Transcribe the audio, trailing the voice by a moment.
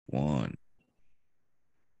One.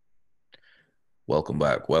 Welcome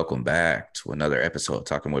back. Welcome back to another episode of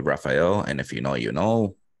Talking with Raphael. And if you know, you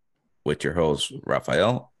know, with your hosts,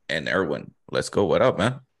 Raphael and Erwin. Let's go. What up,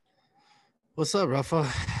 man? What's up, Rafa?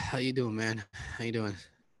 How you doing, man? How you doing?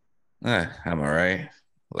 I'm all right.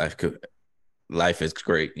 Life could, life is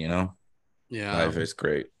great, you know? Yeah, Life is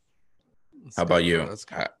great. that's How about good, bro. you? That's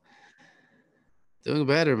good. Doing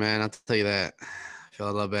better, man. I'll tell you that. I feel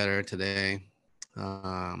a lot better today.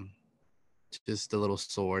 Um, just a little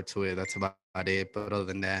sore to it. That's about it. But other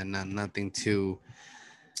than that, nothing too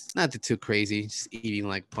crazy. Just eating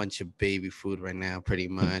like a bunch of baby food right now, pretty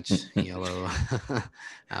much. Yellow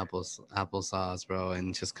applesauce, bro,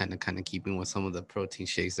 and just kind of keeping with some of the protein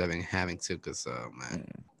shakes I've been having too. Cause man,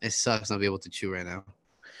 it sucks not be able to chew right now.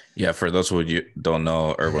 Yeah, for those who you don't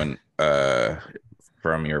know, Erwin,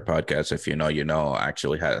 from your podcast, if you know, you know, I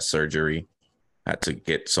actually had a surgery, had to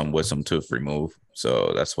get some wisdom tooth removed.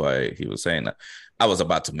 So that's why he was saying that. I was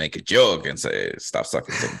about to make a joke and say, stop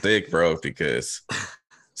sucking some dick, bro, because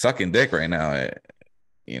sucking dick right now,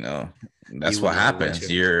 you know, You that's would what know, wouldn't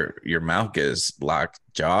happens. you? Your mouth gets locked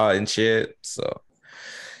jaw and shit. So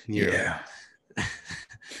Yeah. yeah.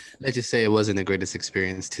 Let's just say it wasn't the greatest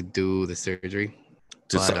experience to do the surgery,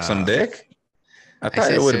 To but suck some dick? I I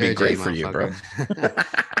thought it said would be surgery, great for you, motherfucker.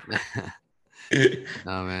 bro.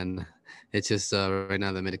 No, man, it's just right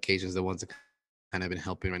now the medications, the ones that kind of been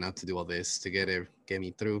helping right now to do all this to get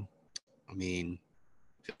me through. I mean,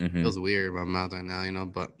 feels Hmm. weird in my mouth right now,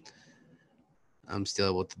 but I'm still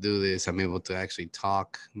able to do this. I'm able to actually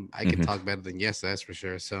talk. I can Hmm. talk better than yes, that's for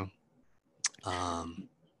sure. So, um,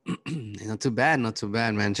 not too bad, not too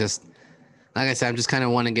bad, man. Just like I said, I'm just kind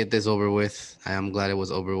of want to get this over with. I am glad it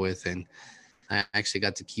was over with, and I actually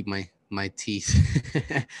got to keep my teeth.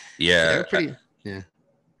 They're Yeah. pretty, yeah,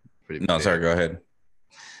 pretty No, sorry, bad. go ahead.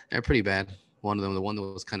 They're pretty bad. One of them, the one that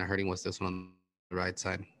was kind of hurting was this one on the right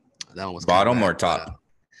side. That one was kind of bad, Bottom but or top?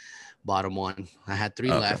 bottom one. I had three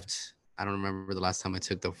Okay. left. I don't remember the last time I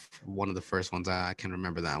took the one of the first ones. I can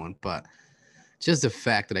remember that one, but just the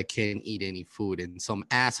fact that I can't eat any food and some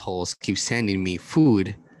assholes keep sending me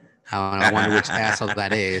food. I wonder which asshole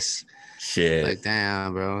that is. Shit. Like,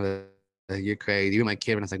 damn, bro, you're crazy. You're my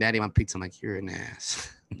kid. And I was like, Daddy, I want pizza. I'm like, you're an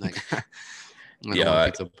ass. Like, I don't want Yeah,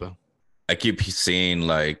 pizza, bro. I keep seeing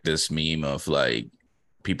like this meme of like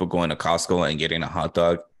people going to Costco and getting a hot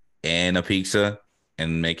dog and a pizza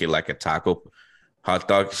and make it like a taco hot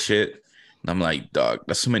dog shit. And I'm like, dog,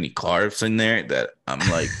 there's so many carbs in there that I'm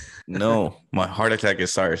like, no, my heart attack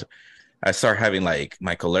is starts. I start having like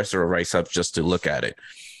my cholesterol rise up just to look at it.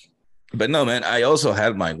 But no, man, I also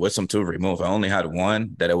had my wisdom tooth removed. I only had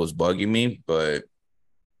one that it was bugging me, but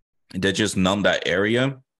they just numb that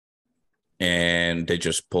area and they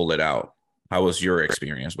just pull it out. How was your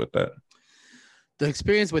experience with that? The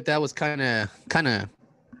experience with that was kind of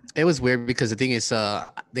it was weird because the thing is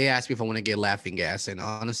they asked me if I want to get laughing gas, and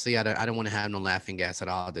honestly I don't want to have no laughing gas at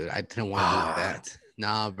all, dude. I didn't want to do that.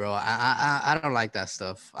 Nah, bro, I don't like that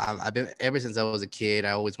stuff. I've been ever since I was a kid.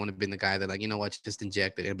 I always wanted to be the guy that, like, you know what, just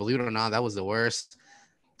inject it. And believe it or not, that was the worst.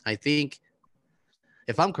 I think,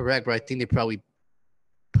 if I'm correct, bro, I think they probably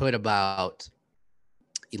put about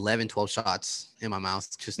 11, 12 shots in my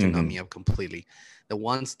mouth just to numb Mm-hmm. me up completely. The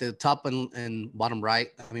ones, the top and bottom right,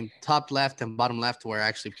 I mean, top left and bottom left were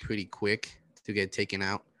actually pretty quick to get taken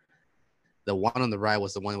out. The one on the right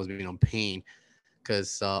was the one that was being on pain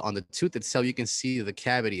because on the tooth itself, you can see the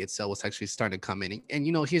cavity itself was actually starting to come in. And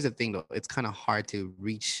here's the thing though, it's kind of hard to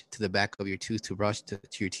reach to the back of your tooth to brush to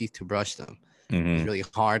your teeth to brush them. It's Mm-hmm. really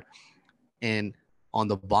hard. And on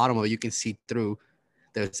the bottom of it, you can see through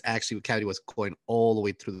there's actually a cavity was going all the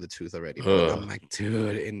way through the tooth already, bro. And I'm Ugh. like,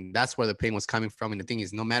 dude, and that's where the pain was coming from. And the thing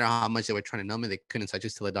is, no matter how much they were trying to numb it, they couldn't. So I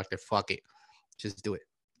just tell the doctor, fuck it, just do it,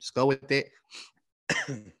 just go with it,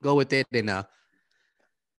 go with it, and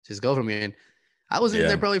just go from here. And I was in there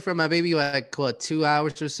Yeah. probably for my baby like what 2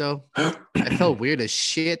 hours or so. I felt weird as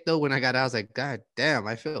shit though when I got out. I was like, God damn,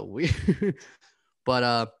 I felt weird.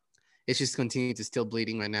 But it's just continued to still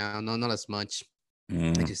bleeding right now. No, not as much. I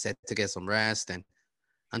Mm. just had to get some rest, and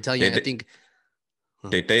I'm telling you, Did I they, think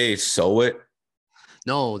did they sew it?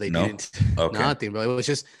 no, they No. didn't. Okay. Nothing, bro.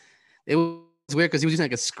 It was weird because he was using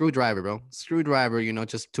like a screwdriver, bro. Screwdriver,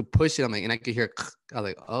 just to push it. I'm like, and I could hear. I was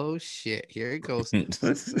like, oh shit, here it goes. And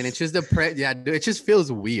it's just yeah, dude, it just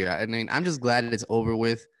feels weird. I mean, I'm just glad it's over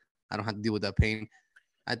with. I don't have to deal with that pain.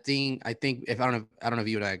 I think if I don't know if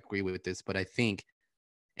you and I agree with this, but I think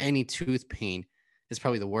any tooth pain is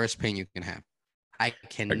probably the worst pain you can have. I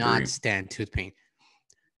cannot Agree. stand tooth pain.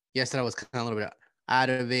 Yesterday I was kind of a little bit out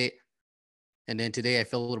of it. And then today I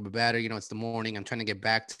feel a little bit better. It's the morning. I'm trying to get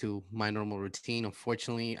back to my normal routine.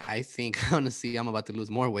 Unfortunately, I think honestly I'm about to lose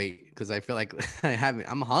more weight because I feel like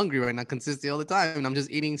I'm hungry right now consistently all the time. And I'm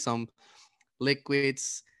just eating some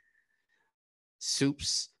liquids,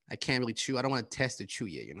 soups. I can't really chew. I don't want to test to chew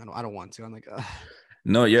yet. I don't want to. I'm like, ugh.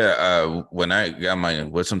 No, yeah. When I got my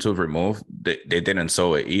wisdom tooth removed, they didn't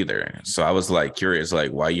sew it either. So I was like curious,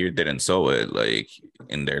 like why you didn't sew it, like,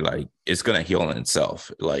 and they're like, it's gonna heal in itself.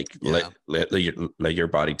 Like Yeah. let your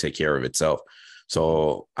body take care of itself.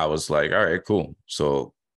 So I was like, all right, cool.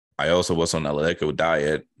 So I also was on a liquid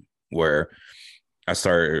diet where I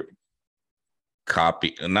started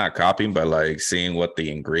not copying, but like seeing what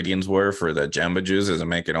the ingredients were for the Jamba juices and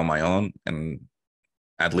make it on my own, and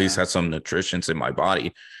at least Yeah. had some nutrition in my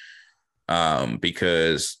body.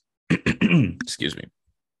 Because excuse me,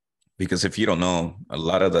 because if you don't know, a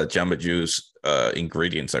lot of the Jamba Juice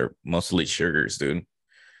ingredients are mostly sugars, dude.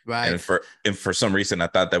 Right. And for some reason I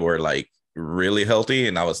thought they were like really healthy,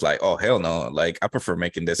 and I was like, oh hell no, like I prefer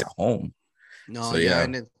making this at home. No, So yeah, yeah.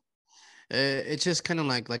 and it's just kind of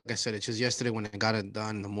like I said, it's just yesterday when I got it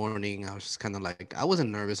done in the morning, I was just kind of like, I wasn't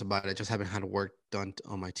nervous about it, just haven't had work done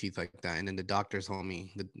on my teeth like that. And then the doctor told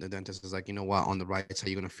me, the dentist is like, you know what, on the right side,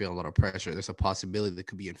 you're gonna feel a lot of pressure. There's a possibility that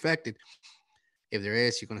could be infected. If there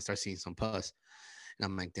is, you're gonna start seeing some pus. And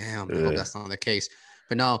I'm like, damn, I hope that's not the case.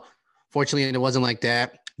 But no, fortunately, it wasn't like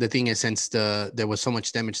that. The thing is, since there was so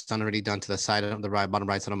much damage already done to the side of the bottom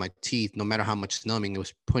right side of my teeth, no matter how much numbing it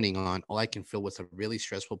was putting on, all I can feel was a really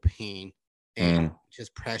stressful pain and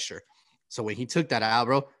just pressure. So when he took that out,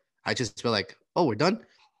 bro, I just feel like, oh, we're done.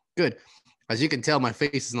 Good. As you can tell, my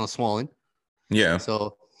face is not swollen. Yeah.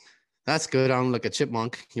 So that's good. I don't look a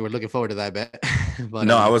chipmunk. You were looking forward to that, bet. But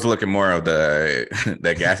no, I was looking more of the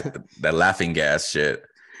gas, the laughing gas shit.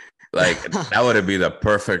 Like that would be the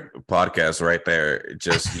perfect podcast right there.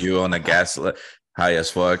 Just you on the gas high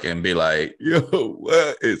as fuck and be like, yo,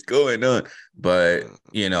 what is going on? But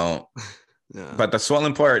yeah. But the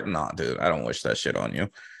swelling part, nah, dude, I don't wish that shit on you.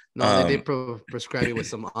 No, they did prescribe me with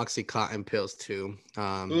some Oxycontin pills too.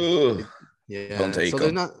 Yeah, don't take so them.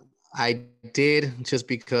 they're not. I did just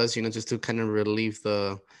because just to kind of relieve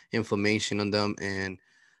the inflammation on them and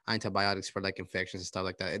antibiotics for like infections and stuff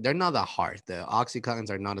like that. They're not that hard. The Oxycontins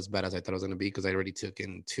are not as bad as I thought it was gonna be because I already took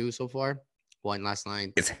in 2 so far. 1 last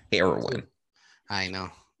night. It's heroin. I know.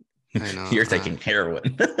 You're taking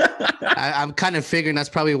heroin. I'm kind of figuring that's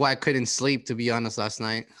probably why I couldn't sleep, to be honest, last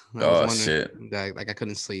night. I was shit. Like I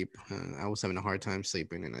couldn't sleep. I was having a hard time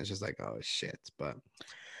sleeping, and it's just like, oh shit. But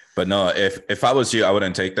no, if I was you, I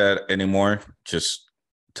wouldn't take that anymore. Just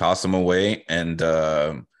toss them away. And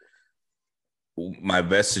my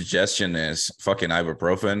best suggestion is fucking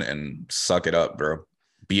ibuprofen and suck it up, bro.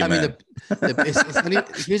 Be a man. It's not even,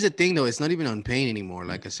 here's the thing though, it's not even on pain anymore.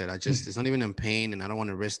 Like I said, it's not even on pain, and I don't want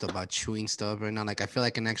to risk about chewing stuff right now. Like I feel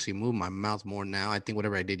I can actually move my mouth more now. I think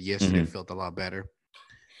whatever I did yesterday felt a lot better.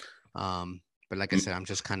 But like I said, I'm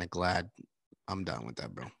just kind of glad I'm done with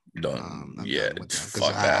that, bro. Done.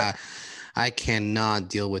 Fuck that. I cannot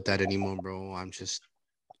deal with that anymore, bro. I'm just,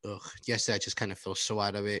 yesterday I just kind of feel so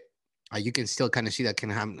out of it. You can still kind of see that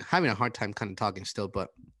I'm having a hard time kind of talking still, but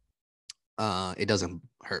it doesn't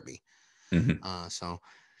hurt me. So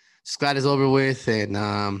just glad it's over with. And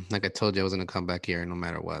like I told you, I was gonna come back here no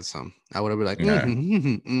matter what. So I would have been like,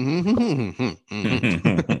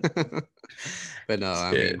 but no,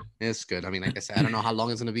 I mean, it's good. I mean, like I said, I don't know how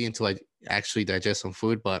long it's gonna be until I actually digest some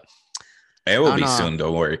food, but it will be soon.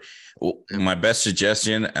 Don't worry. My best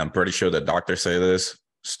suggestion, I'm pretty sure the doctors say this: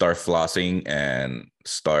 start flossing and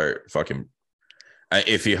start fucking.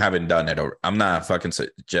 If you haven't done it, or I'm not fucking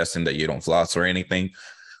suggesting that you don't floss or anything,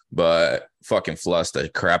 but fucking floss the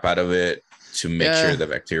crap out of it to make sure the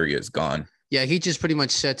bacteria is gone. Yeah, he just pretty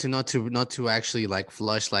much said to not to actually like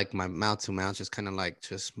flush like my mouth to mouth, just kind of like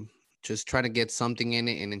just try to get something in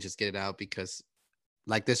it and then just get it out, because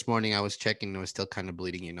like this morning I was checking, it was still kind of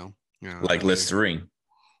bleeding, like Listerine.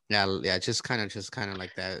 Yeah, just kind of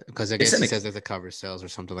like that, because I guess he says there's a cover cells or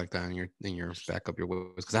something like that in your back up your ways,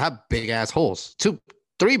 because I have big ass holes,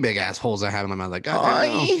 3 big ass holes I have in my mouth. Like,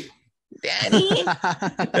 oh, Daddy. Stop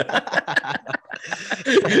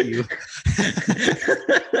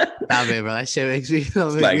it, bro. That shit makes me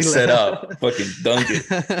like set up, fucking dunk it.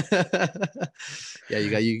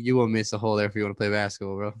 Yeah, you won't miss a hole there if you want to play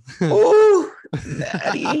basketball, bro. Oh,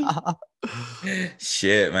 Daddy.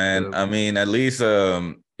 Shit, man. I mean, at least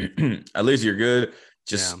you're good.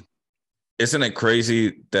 Just isn't it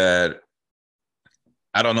crazy that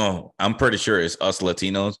I don't know? I'm pretty sure it's us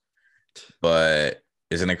Latinos, but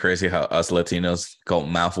isn't it crazy how us Latinos call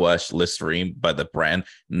mouthwash Listerine by the brand,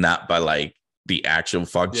 not by like the actual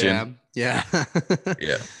function? Yeah.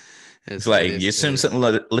 Yeah. It's It like you is. It assume is. something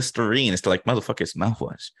like Listerine. It's like motherfucker, it's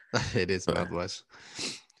mouthwash. It is But, mouthwash.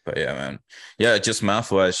 but yeah, man. Yeah, just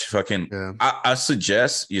mouthwash. Fucking. Yeah. I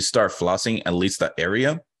suggest you start flossing at least the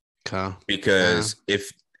area Okay. Yeah. because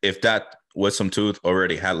if that wisdom tooth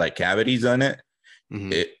already had like cavities on it,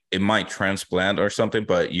 Hmm. it might transplant or something.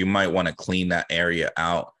 But you might want to clean that area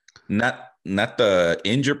out. Not the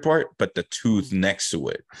injured part, but the tooth next to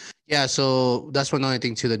it. Yeah. So that's one other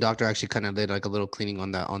thing too. The doctor actually kind of did like a little cleaning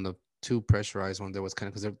on that on the two pressurized one. There was kind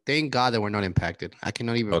of because thank God that we're not impacted. I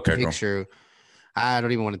cannot even Okay, cool. picture. I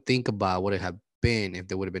don't even want to think about what it had been if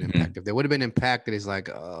they would have been Mhm. impacted. If they would have been impacted, it's like,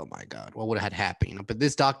 oh my God, what would have had happened? You know. But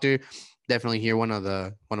this doctor, definitely here, one of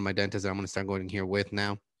my dentists that I'm gonna start going here with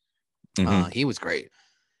now. Mhm. He was great.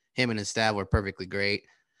 Him and his staff were perfectly great.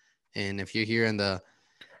 And if you're here in the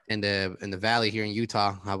valley here in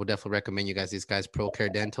Utah, I would definitely recommend you guys these guys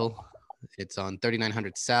ProCare Dental. It's on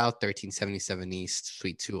 3900 South, 1377 East,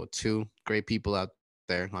 Suite 202. Great people out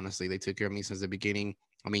there. Honestly, they took care of me since the beginning.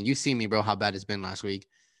 I mean, you see me, bro, how bad it's been last week.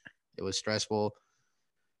 It was stressful.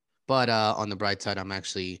 But on the bright side, I'm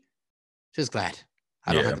actually just glad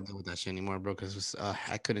I don't have Yeah. to deal with that shit anymore, bro. Because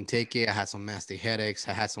I couldn't take it. I had some nasty headaches.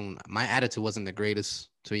 My attitude wasn't the greatest,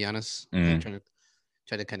 to be honest. I'm Mm.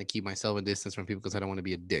 trying to kind of keep myself a distance from people because I don't want to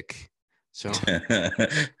be a dick. So,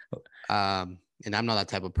 and I'm not that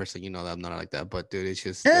type of person, you know that I'm not like that. But dude, it's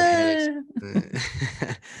just the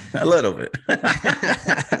headaches. A little bit.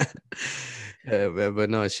 Yeah, but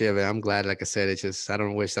no shit, man. I'm glad. Like I said, it's just I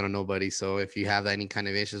don't wish that on nobody. So if you have any kind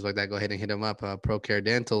of issues like that, go ahead and hit them up. ProCare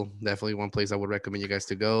Dental, definitely one place I would recommend you guys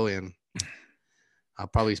to go, and I'll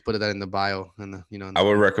probably put that in the bio and I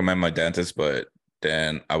would recommend my dentist, but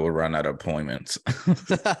then I would run out of appointments.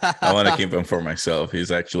 I want to keep him for myself.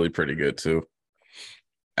 He's actually pretty good too.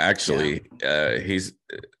 Yeah. Actually,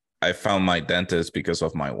 I found my dentist because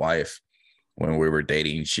of my wife. When we were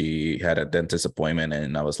dating, she had a dentist appointment,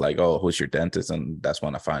 and I was like, "Oh, who's your dentist?" And that's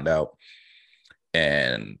when I find out.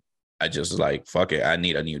 And I just like, fuck it, I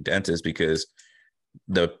need a new dentist because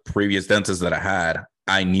the previous dentist that I had,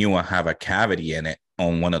 I knew I have a cavity in it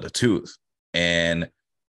on one of the tooth, and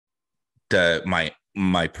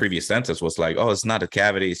my previous dentist was like, "Oh, it's not a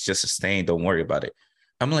cavity, it's just a stain. Don't worry about it."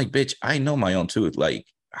 I'm like, "Bitch, I know my own tooth. Like,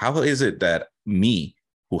 how is it that me,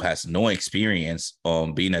 who has no experience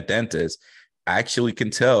on being a dentist, actually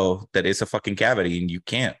can tell that it's a fucking cavity and you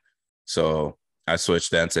can't?" So I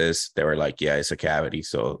switched dentists. They were like, "Yeah, it's a cavity."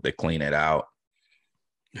 So they clean it out,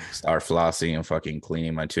 start flossing and fucking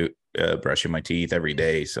cleaning my tooth, brushing my teeth every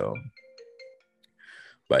day. So,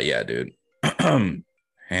 but yeah, dude.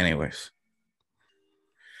 Anyways,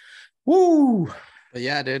 woo. But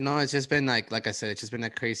yeah, dude, no, it's just been like I said, it's just been a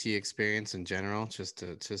crazy experience in general. Just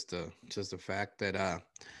the fact that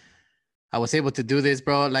I was able to do this,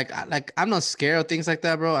 bro. Like I'm not scared of things like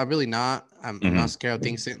that, bro. I'm really not. I'm not Mhm. scared of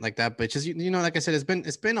things like that. But just you know, like I said,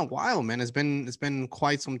 it's been a while, man. It's been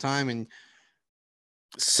quite some time, and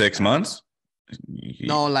 6 months.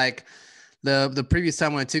 no, like the previous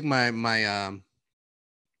time when I took my You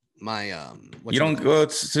what you don't call it. go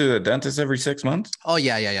to the dentist every 6 months? Oh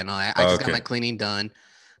yeah. No, I Oh, just got my okay. cleaning done.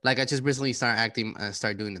 Like I just recently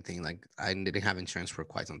started doing the thing. Like I didn't have insurance for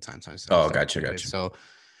quite some time, so I Oh, started gotcha, doing it. gotcha. So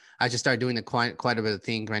I just started doing quite a bit of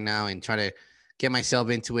thing right now and try to get myself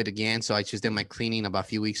into it again. So I just did my cleaning about a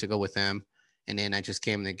few weeks ago with them. And then I just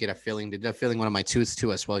came to get a filling. Did a filling one of my tooths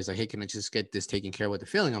too as well. He's like, "Hey, can I just get this taken care of with the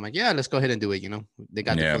filling?" I'm like, "Yeah, let's go ahead and do it." You know, they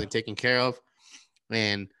got the Yeah. filling taken care of,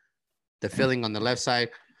 and the filling on the left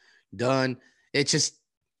side done. It's just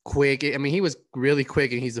quick. I mean, he was really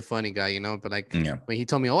quick, and he's a funny guy, you know. But like Yeah. when he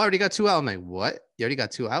told me, "Oh, I already got two out," I'm like, "What? You already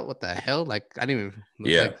got two out? What the hell?" Like I didn't even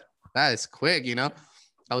Yeah. like that is quick, you know.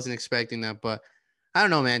 I wasn't expecting that, but I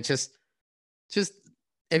don't know, man. Just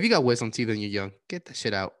if you got wisdom teeth and you're young, get that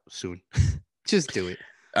shit out soon. Just do it.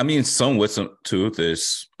 I mean, some wisdom tooth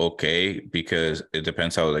is okay because it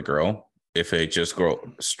depends how they grow. If it just grow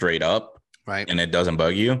straight up Right. and it doesn't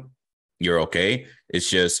bug you, you're okay.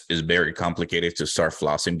 It's very complicated to start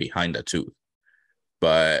flossing behind the tooth.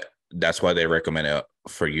 But that's why they recommend it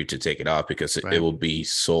for you to take it off because it Right. will be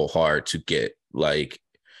so hard to get like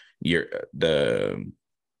your the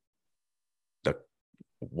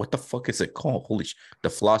what the fuck is it called? The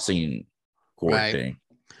flossing cord Right. thing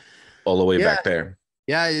all the way Yeah. back there.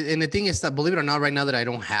 Yeah. And the thing is that believe it or not, right now that I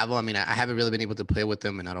don't have them, I mean, I haven't really been able to play with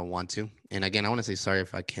them and I don't want to. And again, I want to say sorry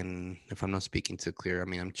if I'm not speaking too clear. I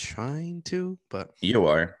mean, I'm trying to, but You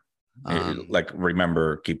are um like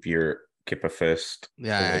remember keep a fist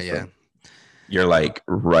yeah, away yeah. from. You're like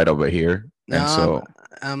right over here, No, and so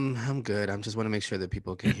I'm good. I just want to make sure that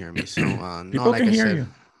people can hear me. So no, people like can I hear said,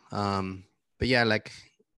 you. but yeah, like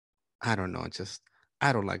I don't know.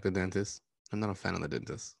 I don't like the dentist. I'm not a fan of the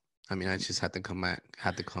dentist. I mean, I just had to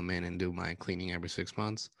come in and do my cleaning every 6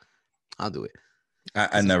 months. I'll do it. I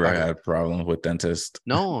This is never part of had a problem with dentist.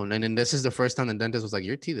 no, and then this is the first time the dentist was like,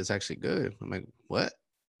 "Your teeth is actually good." I'm like, "What?"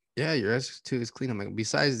 Yeah, your tooth is clean. I'm like,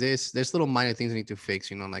 besides this, there's little minor things I need to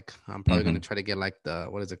fix. You know, like I'm probably gonna Mhm. try to get like the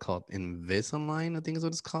what is it called, Invisalign? I think is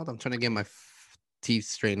what it's called. I'm trying to get my teeth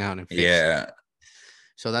straightened out and fixed. Yeah.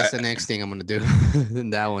 So that's I, the next thing I'm gonna do.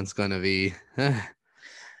 And that one's gonna be, I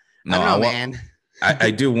no, don't I know, want. man.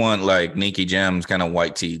 I do want like Nicky Jam's kind of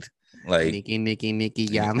white teeth. Like, Nicky,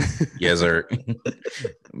 yum. yes, sir.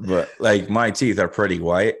 But like my teeth are pretty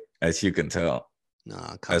white, as you can tell. No,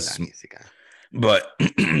 calm As down, easy guy. but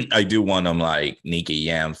I do want them like Nicky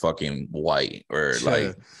Jam fucking white, or Sure.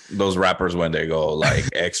 like those rappers when they go like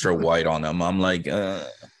extra white on them. I'm like,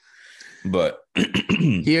 but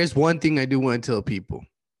Here's one thing I do want to tell people.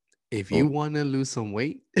 If you want to lose some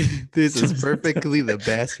weight, this is perfectly the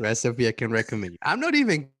best recipe I can recommend you. I'm not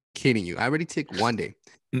even kidding you. I already took one day.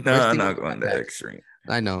 no, First I'm thing when not I going got that back, extreme.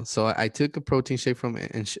 I know. So I took a protein shake from, I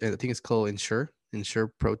think it's called Ensure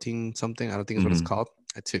protein something. I don't think it's what it's Mhm. called.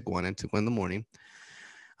 I took one in the morning.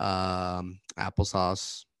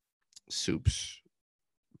 Applesauce, soups,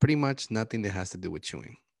 pretty much nothing that has to do with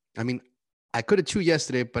chewing. I mean, I could have chewed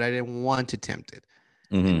yesterday, but I didn't want to tempt it.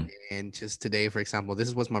 And Mhm. and just today, for example,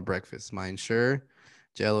 this was my breakfast: my Ensure,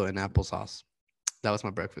 Jello, and applesauce. That was my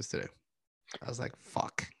breakfast today. I was like,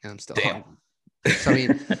 "Fuck," and I'm still Damn. hungry. So I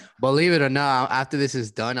mean, believe it or not, after this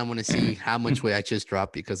is done, I'm gonna see how much weight I just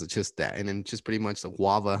dropped because it's just that, and then just pretty much the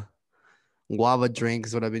guava drink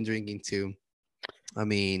is what I've been drinking too. I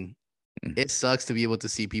mean, it sucks to be able to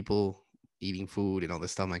see people eating food and all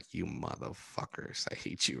this stuff. I'm like, you motherfuckers, I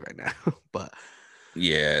hate you right now. But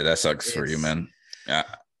Yeah, that sucks for you, it's man. Uh,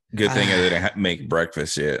 Good thing I didn't make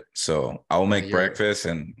breakfast yet, so I'll no, make breakfast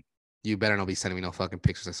and you better not be sending me no fucking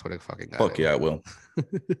pictures. I swear to fucking God, I fuck yeah, I will. will.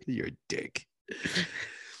 You're a dick.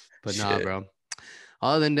 But nah, Shit. bro.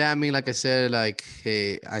 Other than that, I mean, like I said, like,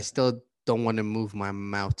 hey, I still don't want to move my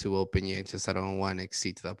mouth too open yet. Just I don't want to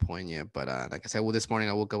exceed to that point yet. But like I said, well, this morning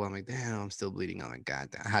I woke up, I'm like, damn, I'm still bleeding. Oh my God,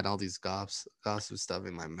 I had all these gossip stuff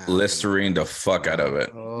in my mouth, and I'm Listerine like, the fuck out of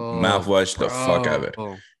it. oh, Mouthwash the fuck out of it.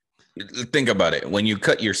 bro. Think about it. When you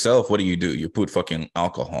cut yourself, what do? You put fucking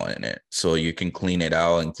alcohol in it so you can clean it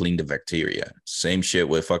out and clean the bacteria. Same shit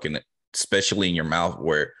with fucking, especially in your mouth,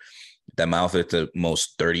 where the mouth is the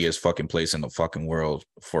most dirtiest fucking place in the fucking world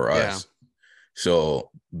for Yeah. us. So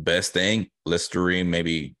best thing, Listerine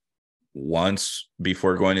maybe once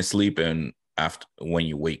before going to sleep and after when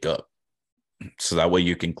you wake up. So that way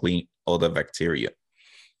you can clean all the bacteria.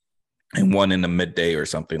 And one in the midday or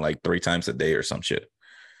something, like 3 times a day or some shit.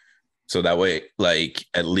 So that way, like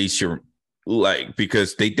at least you're like,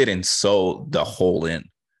 because they didn't sew the hole in.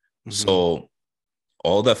 Mhm. So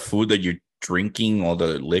all the food that you're drinking, all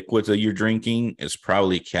the liquids that you're drinking is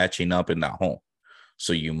probably catching up in that hole.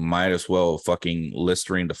 So you might as well fucking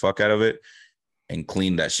Listerine the fuck out of it and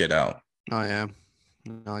clean that shit out. Oh yeah.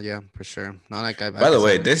 No, yeah, for sure. Not By like I the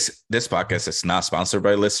way, said. this podcast is not sponsored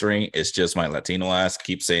by Listerine. It's just my Latino ass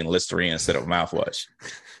keeps saying Listerine instead of mouthwash.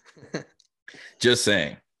 Just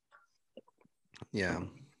saying. Yeah.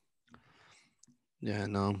 Yeah,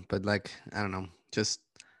 no, but like I don't know, just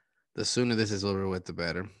the sooner this is over with, the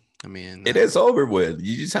better. I mean, It is over with.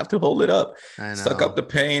 You just have to hold it up. I Suck up know. the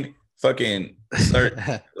pain. Fucking start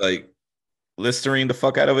like Listerine the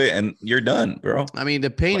fuck out of it, and you're done, bro. I mean, the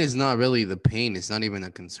pain is not really the pain. It's not even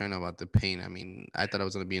a concern about the pain. I mean, I thought I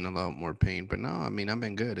was gonna be in a lot more pain, but no. I mean, I've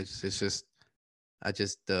been good. It's just I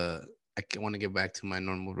just I want to get back to my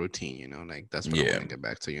normal routine. You know, like that's what I want Yeah, to get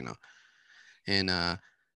back to. You know, and I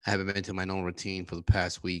haven't been to my normal routine for the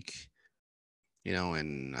past week. You know,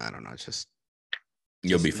 and I don't know,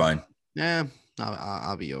 you'll be just fine. yeah,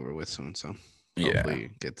 I'll be over with soon. So Yeah, hopefully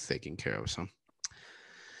it gets taken care of. So,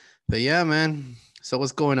 but yeah, man. So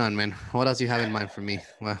what's going on, man? What else you have in mind for me?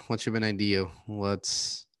 What's your been idea?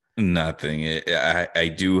 What's nothing. I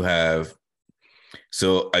do have.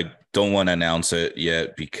 So I don't want to announce it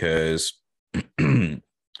yet because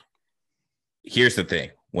here's the thing.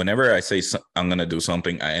 Whenever I say I'm gonna do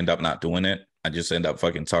something, I end up not doing it. I just end up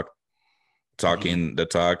fucking Mhm. talking the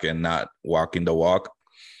talk and not walking the walk.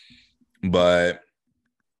 But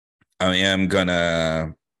I am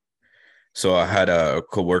gonna. So I had a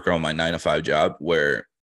coworker on my 9 to 5 job where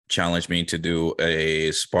challenged me to do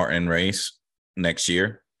a Spartan race next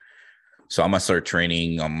year. So I'm gonna start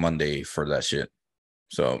training on Monday for that shit.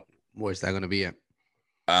 So where's that gonna be at?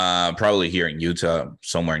 probably here in Utah,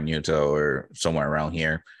 somewhere in Utah or somewhere around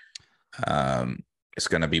here. It's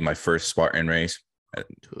gonna be my first Spartan race.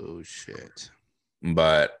 Oh shit.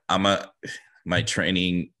 but my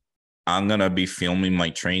training. I'm gonna be filming my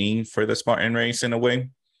training for the Spartan race in a way,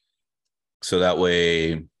 so that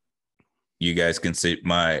way you guys can see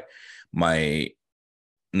my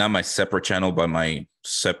not my separate channel, but my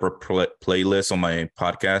separate playlist on my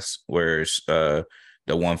podcast, where it's the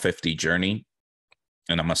 150 journey,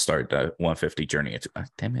 and I'm gonna start the 150 journey.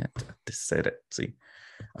 Damn it, I just said it. See,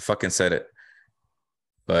 I fucking said it,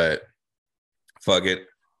 but fuck it.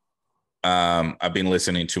 I've been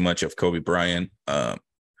listening too much of Kobe Bryant,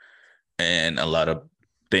 and a lot of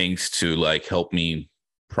things to like help me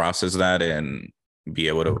process that and be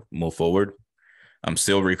able to move forward. I'm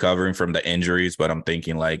still recovering from the injuries, but I'm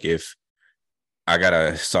thinking like if I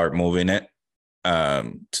gotta start moving it,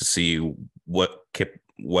 to see what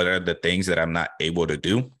are the things that I'm not able to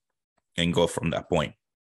do and go from that point.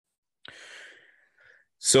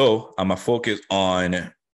 So I'm gonna focus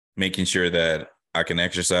on making sure that I can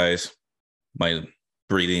exercise, my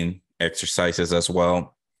breathing exercises as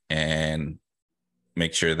well, and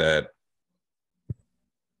make sure that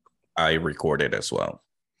I record it as well.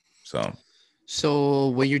 So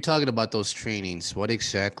when you're talking about those trainings, what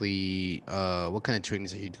exactly, what kind of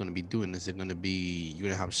trainings are you going to be doing? Is it going to be, you're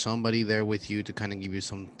going to have somebody there with you to kind of give you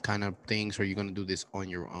some kind of things, or are you going to do this on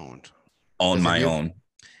your own? On my own.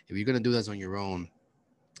 If you're going to do this on your own,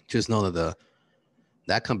 just know that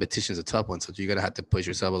that competition is a tough one. So you're going to have to push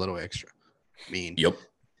yourself a little extra. I mean, yep.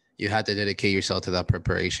 You have to dedicate yourself to that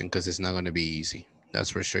preparation because it's not going to be easy.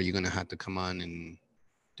 That's for sure. You're going to have to come on and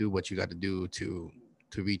do what you got to do to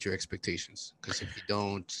reach your expectations. Because if you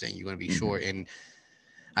don't, then you're going to be short. And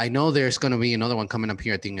I know there's going to be another one coming up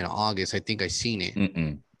here, I think in August. I think I seen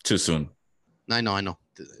it. Too soon. I know.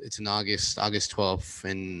 It's in August 12th.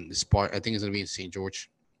 And I think it's going to be in St.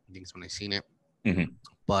 George. I think it's when I seen it.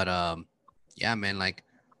 But yeah, man, like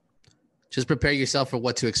just prepare yourself for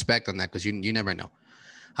what to expect on that, because you never know.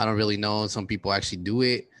 I don't really know. Some people actually do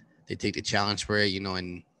it. They take the challenge for it,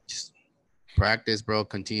 and just practice, bro.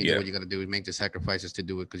 Continue to do what you got to do. Make the sacrifices to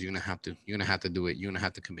do it, because you're gonna have to do it. You're gonna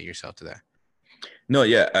have to commit yourself to that. No,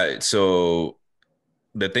 yeah. So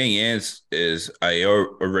the thing is I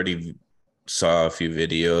already saw a few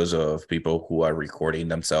videos of people who are recording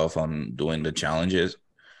themselves on doing the challenges,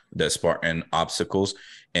 the Spartan obstacles,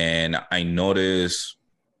 and I noticed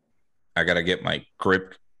I gotta get my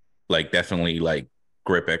grip, like definitely like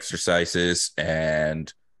grip exercises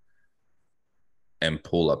and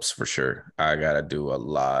pull-ups for sure. I gotta do a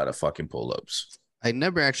lot of fucking pull-ups. I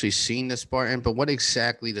never actually seen the Spartan, but what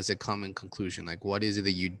exactly does it come in conclusion? Like, what is it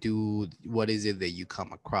that you do? What is it that you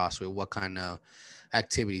come across with? What kind of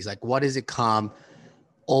activities? Like, what does it come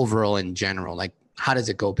overall in general? Like, how does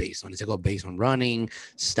it go based on? Does it go based on running,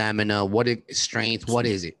 stamina, strength? What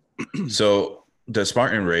is it? So the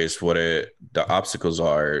Spartan race, the obstacles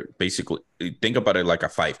are basically, think about it like a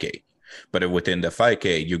 5K. But within the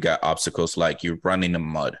 5K, you got obstacles like you run in the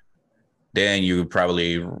mud. Then you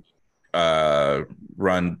probably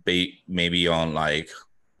run maybe on like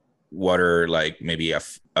water, like maybe a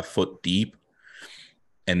foot deep.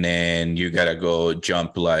 And then you got to go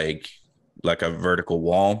jump like a vertical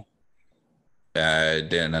wall.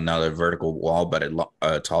 Then another vertical wall, but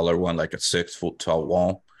a taller one, like a 6-foot tall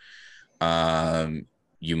wall.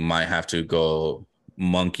 You might have to go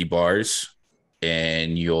monkey bars.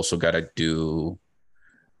 And you also got to do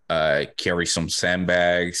carry some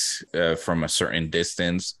sandbags from a certain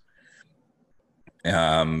distance.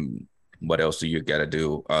 What else do you got to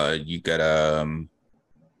do? You got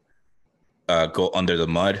to go under the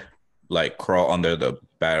mud, like crawl under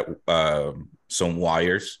some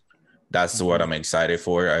wires. That's what I'm excited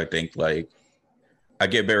for. I think like I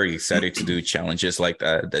get very excited to do challenges like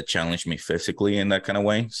that challenge me physically in that kind of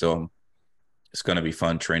way. So it's going to be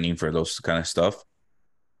fun training for those kind of stuff.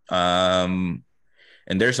 And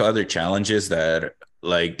there's other challenges that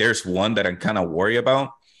like, there's one that I'm kind of worried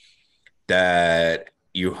about that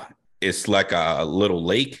it's like a little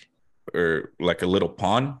lake or like a little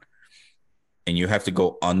pond, and you have to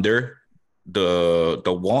go under the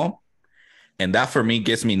wall. And that for me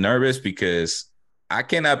gets me nervous because I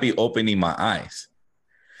cannot be opening my eyes.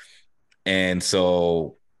 And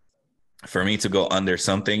so for me to go under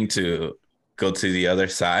something to go to the other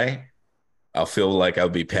side, I'll feel like I'll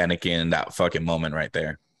be panicking in that fucking moment right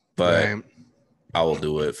there. But I will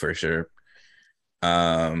do it for sure.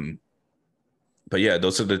 But yeah,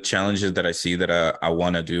 those are the challenges that I see that I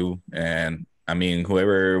want to do. And I mean,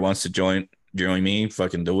 whoever wants to join me,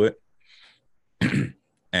 fucking do it.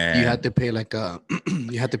 And you have to pay like a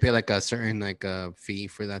certain like a fee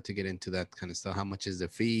for that to get into that kind of stuff. How much is the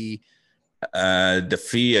fee? The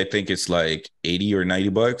fee, I think it's like $80 or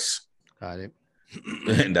 $90. Got it.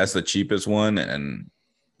 And that's the cheapest one.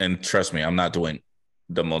 And trust me, I'm not doing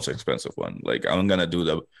the most expensive one. Like I'm gonna do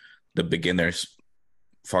the beginners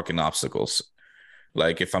fucking obstacles.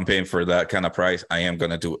 Like if I'm paying for that kind of price, I am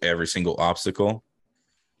gonna do every single obstacle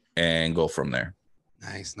and go from there.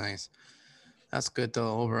 Nice, nice. That's good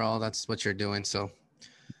though. Overall, that's what you're doing. So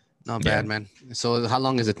not Yeah, bad, man. So how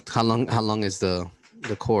long is it? How long is the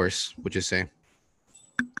course? Would you say?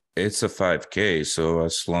 it's a 5K. So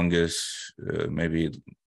as long as maybe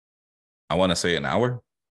I want to say an hour.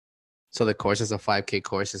 So the course is a 5K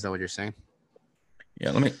course. Is that what you're saying?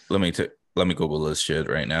 Yeah, let me Google this shit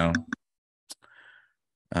right now.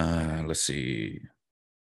 Let's see.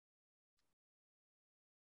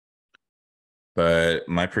 But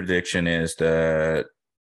my prediction is that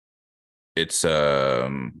it's so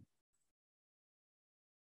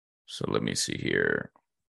let me see here.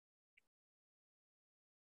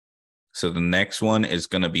 So the next one is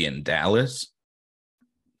gonna be in Dallas,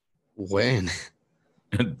 When?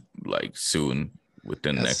 like soon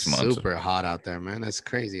within That's next month. super hot out there, man. That's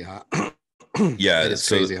crazy hot. It Yeah, is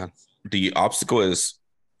so crazy hot. the obstacle is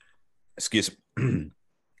excuse me,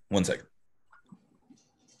 one second.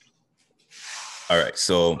 All right,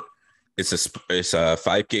 so it's a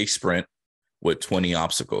 5K sprint with 20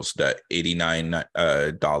 obstacles. That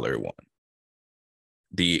 $89 one.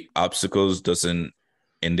 The obstacles doesn't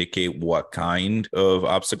indicate what kind of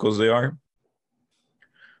obstacles they are,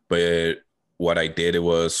 but what I did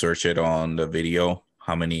was search it on the video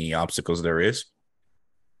how many obstacles there is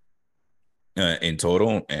in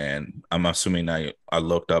total, and I'm assuming I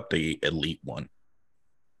looked up the elite one,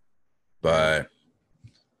 but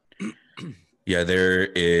yeah, there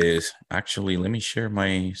is actually. Let me share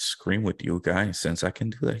my screen with you guys since I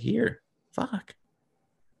can do that here. Fuck.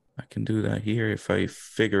 I can do that here if I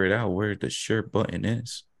figure it out where the share button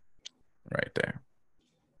is. Right there.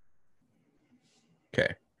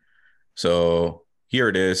 Okay. So here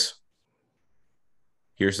it is.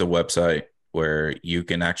 Here's the website where you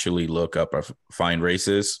can actually look up or find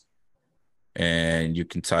races and you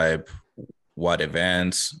can type what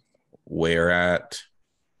events, where at,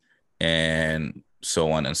 and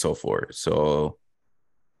so on and so forth. So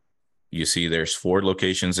you see there's 4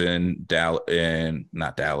 locations in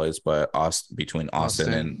not Dallas, but between Austin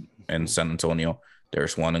Austin. and San Antonio.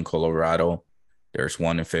 There's one in Colorado. There's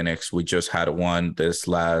one in Phoenix. We just had one this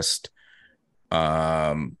last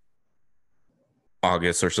um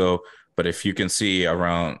August or so. But if you can see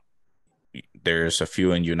around, there's a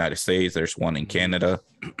few in United States, there's one in Canada,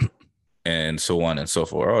 and so on and so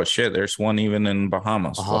forth. Oh shit, there's one even in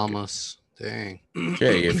Bahamas. Fuck it. Bahamas. Dang.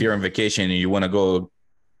 Hey, if you're on vacation and you want to go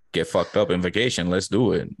get fucked up in vacation, let's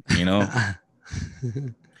do it. You know,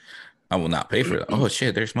 I will not pay for that. Oh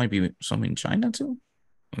shit, there's might be some in China too.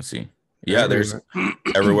 Let's see. Yeah, there's Everywhere.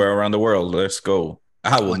 everywhere around the world. Let's go.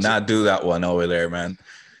 I will Once you- not do that one over there, man.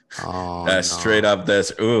 Oh That's no. straight up.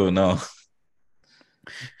 That's ooh no.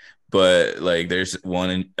 But like, there's one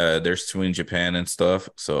in there's 2 in Japan and stuff.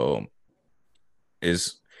 So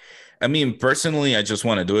is I mean, personally, I just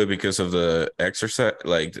want to do it because of the exercise,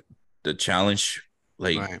 like the challenge.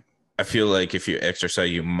 Like, Right. I feel like if you exercise,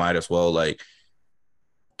 you might as well like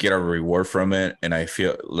get a reward from it. And I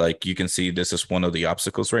feel like you can see this is one of the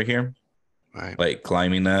obstacles right here, Right. like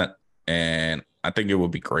climbing that. And I think it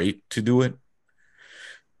would be great to do it.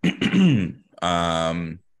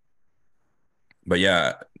 um, but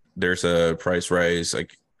yeah, there's a price rise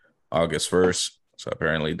like August 1st. So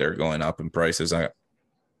apparently they're going up in prices.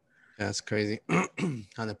 That's crazy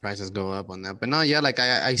how the prices go up on that. But no, yeah, like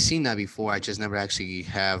I seen that before. I just never actually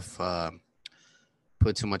have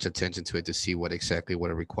put too much attention to it to see what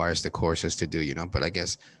it requires the courses to do, you know. But I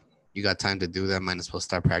guess you got time to do that. Might as well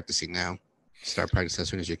start practicing now. Start practicing as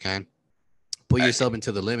soon as you can. Put yourself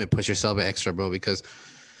into the limit. Push yourself extra, bro. Because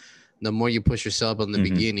the more you push yourself in the Mhm.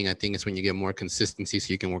 beginning, I think it's when you get more consistency,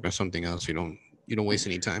 so you can work on something else. You don't waste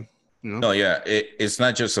any time. You know. No, yeah, it's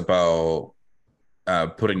not just about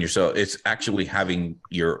putting yourself. It's actually having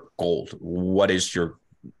your goal. What is your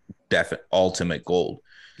definite ultimate goal,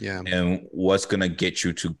 Yeah. and what's gonna get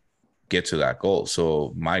you to get to that goal?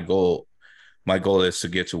 So my goal is to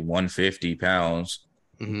get to 150 pounds.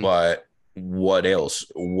 Hmm. But what else?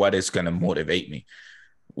 What is gonna motivate me?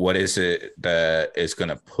 What is it that is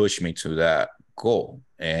gonna push me to that goal?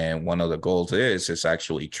 And one of the goals is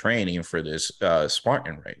actually training for this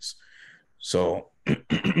Spartan race. So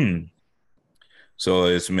so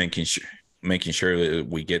it's making sure that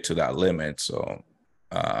we get to that limit. So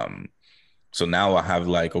um so now I have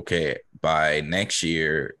like, okay, by next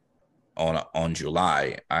year on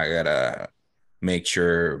July, I gotta make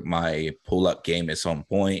sure my pull-up game is on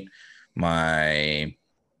point. My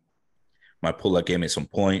my pull-up game is on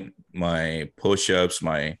point. My push-ups,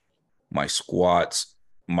 my squats,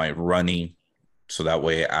 my running, so that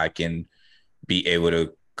way I can be able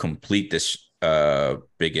to complete this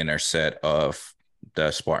beginner set of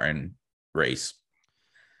the Spartan race.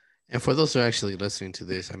 And for those who are actually listening to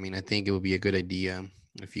this, I mean, I think it would be a good idea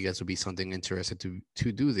if you guys would be something interested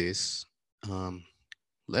to do this. Um,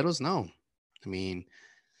 let us know. I mean,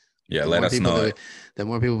 Yeah, the let more us people know. the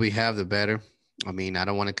more people we have, the better. I mean, I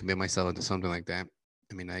don't want to commit myself into something like that.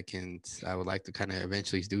 I mean, I would like to kind of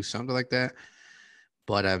eventually do something like that.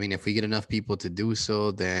 But I mean, if we get enough people to do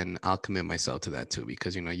so, then I'll commit myself to that too,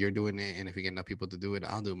 because you're doing it, and if we get enough people to do it,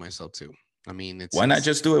 I'll do it myself too. I mean, Why not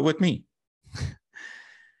just do it with me?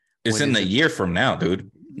 It's when in is a it? year from now,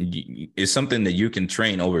 dude. It's something that you can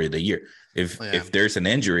train over the year. Oh, yeah. If there's an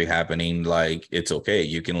injury happening, like it's okay.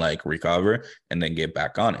 You can like recover and then get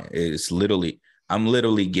back on it. It's literally, I'm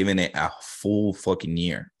literally giving it a full fucking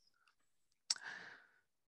year.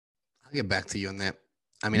 I'll get back to you on that.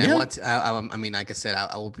 I mean, Yeah. I mean, like I said,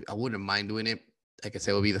 I wouldn't mind doing it. Like I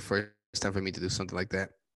said, it would be the first time for me to do something like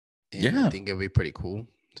that, and I Yeah. think it'd be pretty cool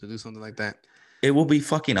to do something like that. It will be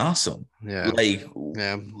fucking awesome. Yeah. Like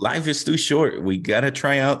Yeah. life is too short. We gotta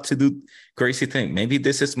try out to do crazy thing. Maybe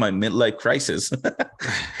this is my midlife crisis.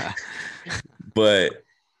 but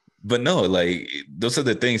no, like those are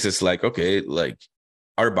the things. It's like, okay, like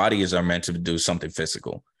our bodies are meant to do something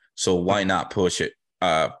physical. So why not push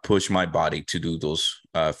my body to do those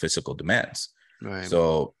physical demands? Right.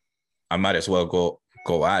 So I might as well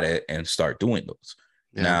go at it and start doing those.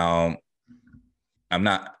 Yeah. Now, I'm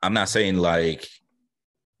not saying like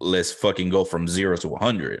let's fucking go from 0 to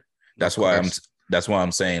 100. That's why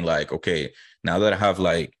I'm saying like, okay, now that I have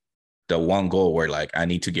like the one goal where like I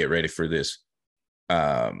need to get ready for this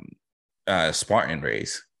Spartan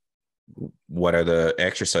race, what are the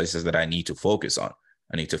exercises that I need to focus on?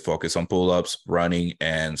 I need to focus on pull-ups, running,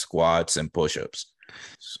 and squats and push-ups.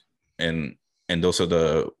 And those are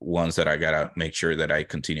the ones that I gotta make sure that I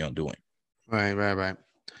continue on doing. Right.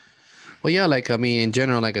 Well, yeah, like I mean, in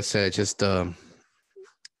general, like I said, just I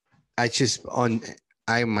just on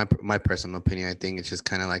I my personal opinion, I think it's just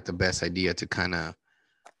kind of like the best idea to kind of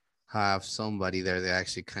have somebody there that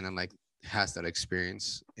actually kind of like has that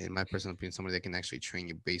experience. In my personal opinion, somebody that can actually train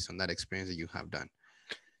you based on that experience that you have done.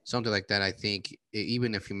 Something like that, I think,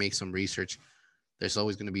 even if you make some research, there's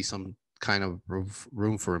always going to be some kind of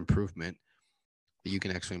room for improvement that you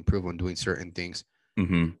can actually improve on doing certain things.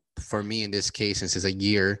 Mm-hmm. For me, in this case, since it's a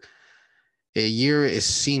year, it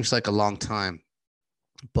seems like a long time,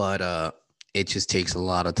 but it just takes a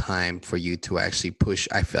lot of time for you to actually push.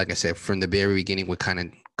 I feel like I said from the very beginning with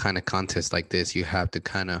kind of contests like this, you have to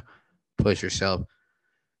kind of push yourself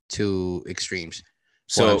to extremes.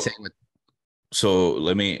 What I'm saying with So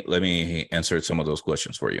let me answer some of those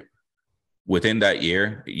questions for you. Within that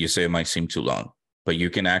year, you say it might seem too long, but you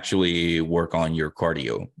can actually work on your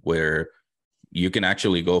cardio where you can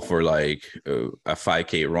actually go for like a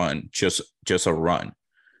 5K run, just a run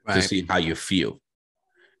to see how you feel.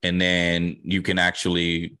 And then you can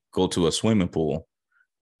actually go to a swimming pool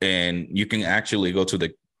and you can actually go to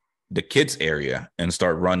the kids area and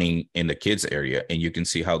start running in the kids area and you can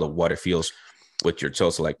see how the water feels with your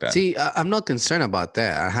toes like that. See, I'm not concerned about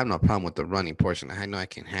that. I have no problem with the running portion. I know I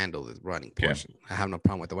can handle the running portion. Yeah. I have no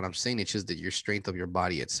problem with it. What I'm saying is just that your strength of your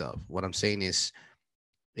body itself. What I'm saying is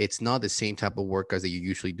it's not the same type of workouts that you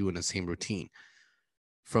usually do in the same routine.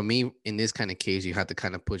 For me, in this kind of case, you have to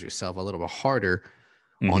kind of push yourself a little bit harder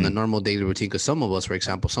on the normal daily routine. Because some of us, for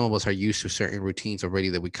example, are used to certain routines already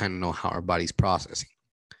that we kind of know how our body's processing.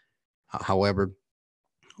 However,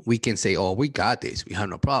 we can say, oh, we got this. We have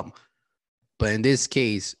no problem. But in this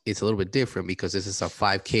case, it's a little bit different because this is a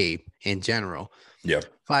 5K in general. Yeah.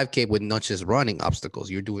 5K with not just running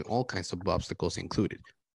obstacles. You're doing all kinds of obstacles included.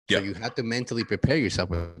 So you have to mentally prepare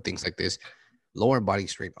yourself with things like this. Lower body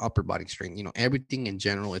strength, upper body strength, everything in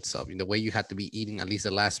general itself. The way you have to be eating at least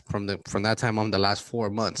from that time on, the last 4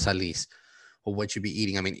 months at least, of what you be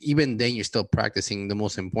eating. I mean, even then you're still practicing. The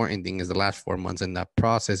most important thing is the last 4 months, and that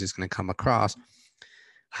process is going to come across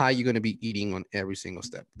how you're going to be eating on every single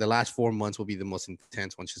step. The last 4 months will be the most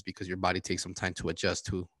intense ones just because your body takes some time to adjust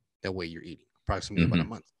to the way you're eating, approximately about a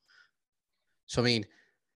month. So, I mean,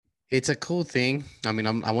 it's a cool thing. I mean,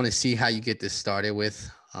 I want to see how you get this started with.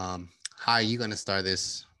 How are you going to start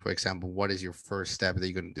this? For example, what is your first step that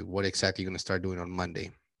you're going to do? What exactly are you going to start doing on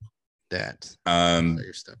Monday? Your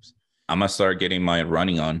steps. I'm going to start getting my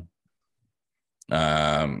running on.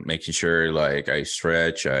 Making sure like I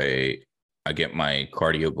stretch, I get my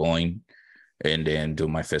cardio going, and then do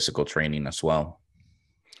my physical training as well.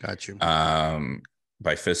 Got you.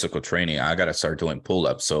 By physical training, I got to start doing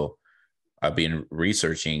pull-ups. So I've been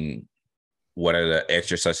researching what are the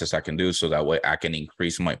exercises I can do so that way I can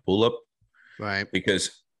increase my pull up. Right.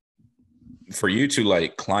 Because for you to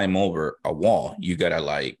like climb over a wall, you gotta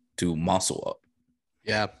like do muscle up.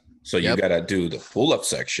 Yeah. So you gotta do the pull up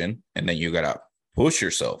section, and then you gotta push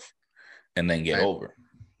yourself, and then get over.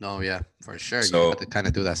 No, yeah, for sure. So you have to kind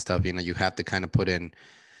of do that stuff. You have to kind of put in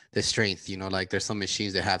the strength. Like there's some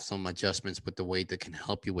machines that have some adjustments with the weight that can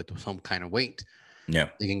help you with some kind of weight. yeah,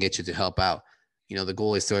 They can get you to help out. The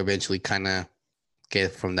goal is to eventually kind of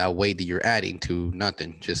get from that weight that you're adding to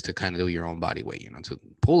nothing, just to kind of do your own body weight. So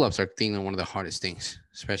pull-ups are one of the hardest things,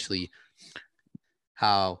 especially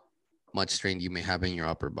how much strain you may have in your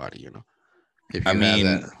upper body. If you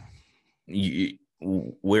have that.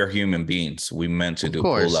 We're human beings. We meant to do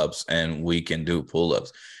pull-ups, and we can do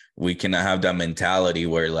pull-ups. We cannot have that mentality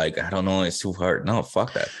where like, I don't know, it's too hard. No,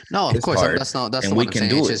 fuck that. No, of course, that's not. That's and what we I'm can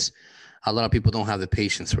saying. do It's it. just a lot of people don't have the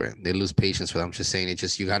patience for it. They lose patience for it. I'm just saying, it's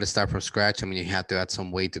just you got to start from scratch. I mean, you have to add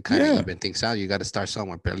some weight to kind of even things out. You got to start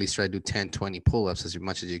somewhere, but at least try to do 10, 20 pull-ups as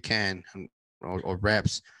much as you can, or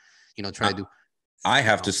reps. Try to do. I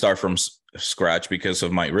have to start from scratch because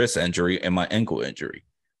of my wrist injury and my ankle injury.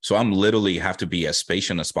 So I'm literally have to be as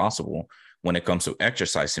patient as possible when it comes to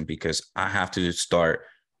exercising, because I have to start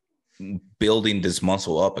building this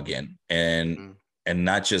muscle up again. And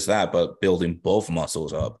not just that, but building both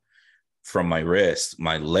muscles up from my wrist,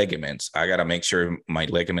 my ligaments. I got to make sure my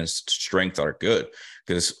ligaments strength are good,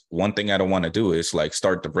 because one thing I don't want to do is like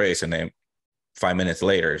start the race and then 5 minutes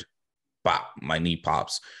later, pop, my knee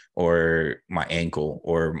pops, or my ankle,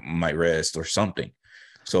 or my wrist, or something.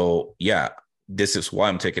 So yeah, this is why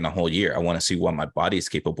I'm taking a whole year. I want to see what my body is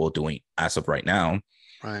capable of doing as of right now,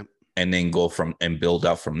 right? And then go from and build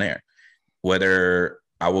up from there. Whether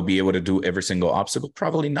I will be able to do every single obstacle,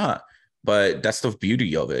 probably not. But that's the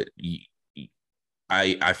beauty of it.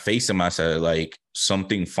 I face them as a like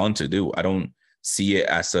something fun to do. I don't see it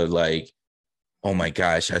as a like, oh my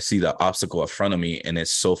gosh, I see the obstacle in front of me and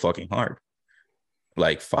it's so fucking hard.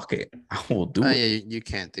 Like, fuck it, I will do it. Yeah, you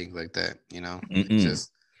can't think like that.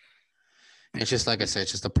 It's just like I said,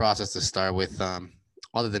 it's just a process to start with.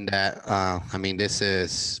 Other than that, I mean, this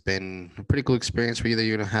has been a pretty cool experience for you that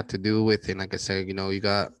you're gonna have to do with. And like I said, you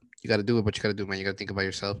got to do it, but you got to do, man. You got to think about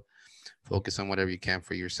yourself. Focus on whatever you can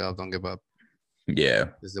for yourself. Don't give up. Yeah,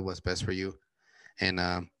 this is what's best for you. And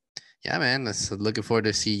yeah, man, looking forward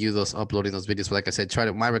to see you uploading those videos. But like I said,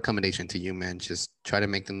 my recommendation to you, man, just try to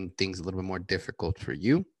make things a little bit more difficult for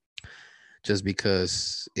you, just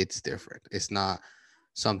because it's different. It's not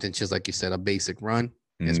something just like you said, a basic run.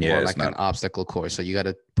 It's more like an obstacle course. So you got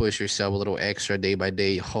to push yourself a little extra day by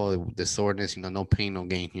day. Oh, the soreness, no pain, no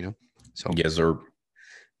gain, So yes, sir.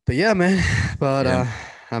 But yeah, man. But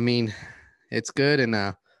I mean, it's good.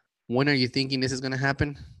 And when are you thinking this is gonna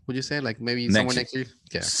happen? Would you say like maybe somewhere next year?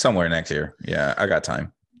 Yeah, somewhere next year. Yeah, I got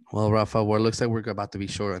time. Well, Rafa, well, it looks like we're about to be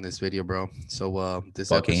short on this video, bro. So this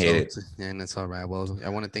fucking episode, hate it. And that's all right. Well, I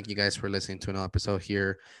want to thank you guys for listening to another episode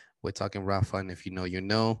here. We're talking Rafa, and if you know, you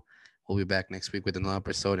know. We'll be back next week with another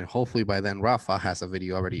episode, and hopefully by then Rafa has a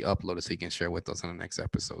video already uploaded so he can share with us on the next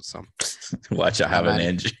episode. So watch, I have an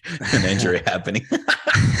injury happening. All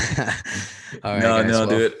right, guys,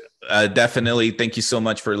 dude. Definitely. Thank you so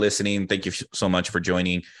much for listening. Thank you so much for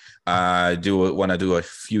joining. Do want to do a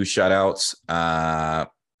few shout outs.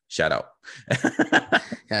 Shout out.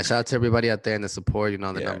 Yeah, shout out to everybody out there and the support. The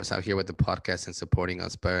numbers out here with the podcast and supporting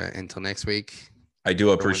us. But until next week. I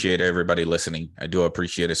do appreciate everybody listening. I do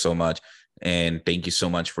appreciate it so much. And thank you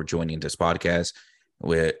so much for joining this podcast.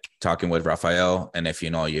 We're talking with Rafael. And if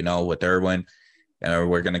you know, with Erwin. And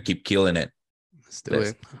we're going to keep killing it. Let's do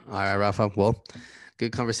it. All right, Rafa. Well,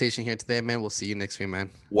 good conversation here today, man. We'll see you next week,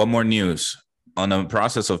 man. One more news. On the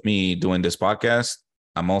process of me doing this podcast,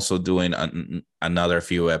 I'm also doing another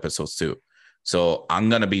few episodes too. So I'm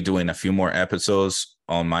going to be doing a few more episodes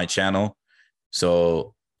on my channel.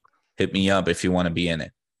 So hit me up if you want to be in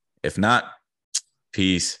it. If not,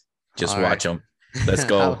 peace. Just watch them. Let's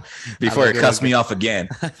go. Before it cuts me off again.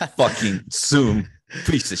 Fucking Zoom.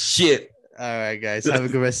 Piece of shit. All right, guys. Have a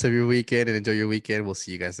good rest of your weekend and enjoy your weekend. We'll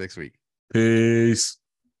see you guys next week. Peace.